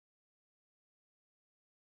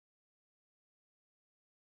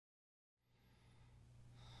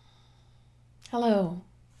Hello.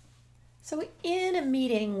 So in a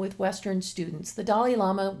meeting with Western students, the Dalai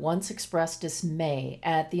Lama once expressed dismay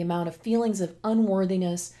at the amount of feelings of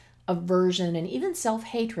unworthiness, aversion, and even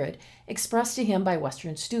self-hatred expressed to him by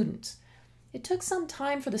Western students. It took some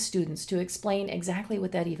time for the students to explain exactly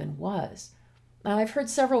what that even was. Now, I've heard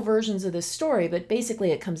several versions of this story, but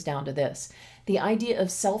basically it comes down to this. The idea of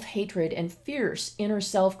self-hatred and fierce inner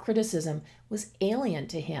self-criticism was alien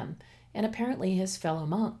to him and apparently his fellow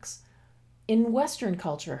monks. In Western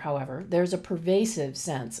culture, however, there's a pervasive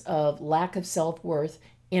sense of lack of self-worth,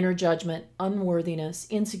 inner judgment, unworthiness,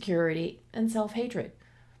 insecurity, and self-hatred.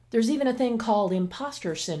 There's even a thing called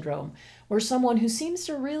imposter syndrome, where someone who seems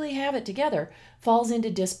to really have it together falls into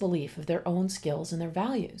disbelief of their own skills and their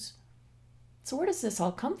values. So where does this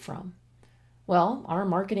all come from? Well, our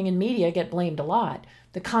marketing and media get blamed a lot.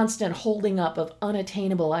 The constant holding up of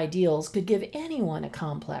unattainable ideals could give anyone a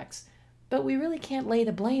complex, but we really can't lay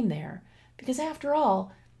the blame there. Because after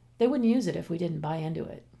all, they wouldn't use it if we didn't buy into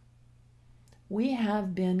it. We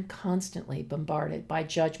have been constantly bombarded by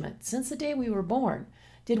judgment since the day we were born.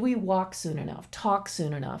 Did we walk soon enough, talk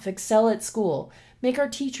soon enough, excel at school, make our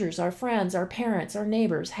teachers, our friends, our parents, our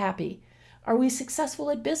neighbors happy? Are we successful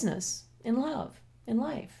at business, in love, in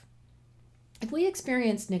life? If we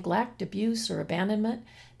experience neglect, abuse, or abandonment,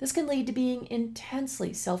 this can lead to being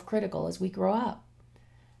intensely self-critical as we grow up.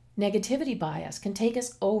 Negativity bias can take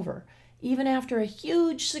us over. Even after a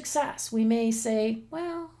huge success, we may say,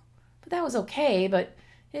 well, but that was okay, but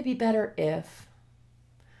it'd be better if.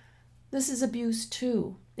 This is abuse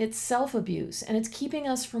too. It's self-abuse, and it's keeping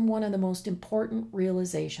us from one of the most important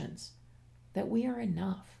realizations, that we are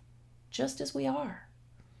enough, just as we are.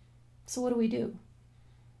 So what do?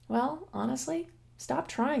 Well, honestly, stop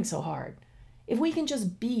trying so hard. If we can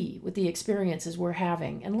just be with the experiences we're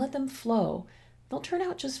having and let them flow, they'll turn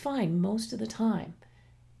out just fine most of the time.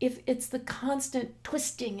 If it's the constant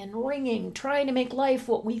twisting and wringing, trying to make life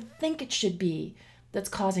what we think it should be, that's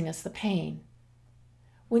causing us the pain.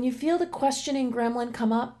 When you feel the questioning gremlin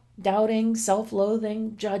come up, doubting,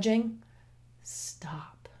 self-loathing, judging,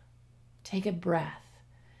 stop. Take a breath.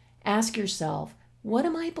 Ask yourself, what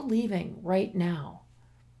am I believing right now?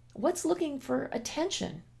 What's looking for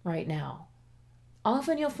attention right now?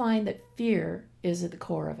 Often you'll find that fear is at the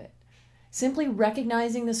core of it. Simply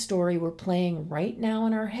recognizing the story we're playing right now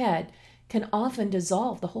in our head can often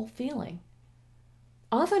dissolve the whole feeling.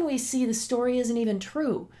 Often we see the story isn't even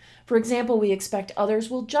true. For example, we expect others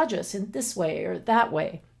will judge us in this way or that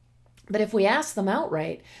way. But if we ask them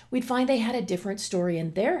outright, we'd find they had a different story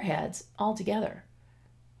in their heads altogether.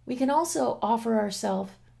 We can also offer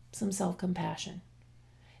ourselves some self-compassion.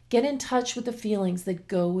 Get in touch with the feelings that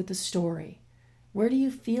go with the story. Where do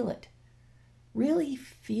you feel it? Really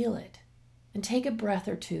feel it. And take a breath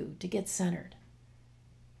or two to get centered.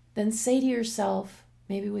 Then say to yourself,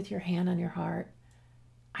 maybe with your hand on your heart,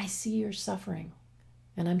 I see your suffering,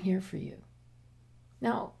 and I'm here for you.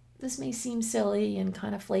 Now, this may seem silly and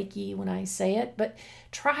kind of flaky when I say it, but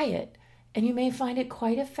try it, and you may find it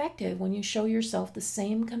quite effective when you show yourself the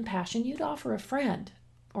same compassion you'd offer a friend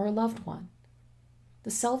or a loved one.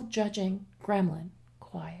 The self-judging gremlin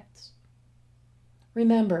quiets.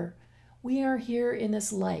 Remember, we are here in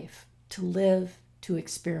this life to live, to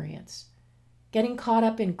experience. Getting caught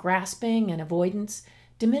up in grasping and avoidance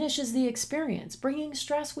diminishes the experience, bringing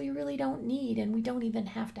stress we really don't need and we don't even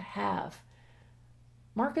have to have.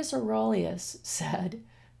 Marcus Aurelius said,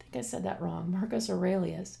 I think I said that wrong, Marcus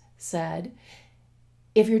Aurelius said,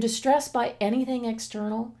 if you're distressed by anything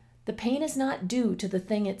external, the pain is not due to the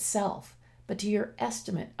thing itself, but to your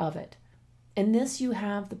estimate of it. And this you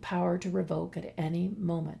have the power to revoke at any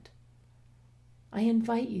moment. I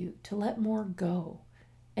invite you to let more go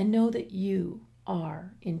and know that you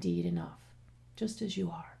are indeed enough, just as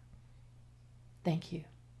you are. Thank you.